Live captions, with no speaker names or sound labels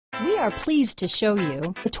We are pleased to show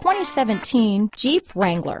you the 2017 Jeep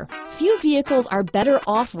Wrangler. Few vehicles are better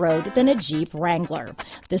off-road than a Jeep Wrangler.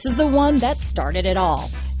 This is the one that started it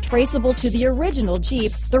all. Traceable to the original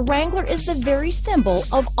Jeep, the Wrangler is the very symbol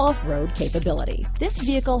of off-road capability. This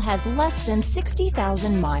vehicle has less than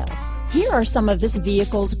 60,000 miles. Here are some of this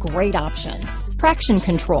vehicle's great options: traction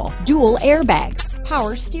control, dual airbags,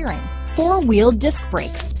 power steering, four-wheel disc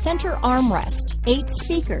brakes, center armrest, 8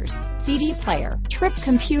 speakers, CD player, trip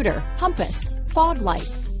computer, compass, fog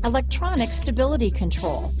lights, electronic stability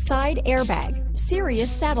control, side airbag,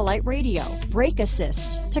 SIRIUS Satellite Radio, brake assist,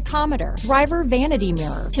 tachometer, driver vanity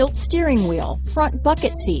mirror, tilt steering wheel, front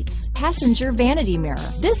bucket seats, passenger vanity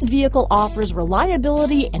mirror. This vehicle offers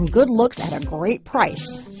reliability and good looks at a great price.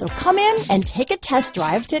 So come in and take a test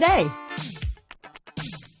drive today.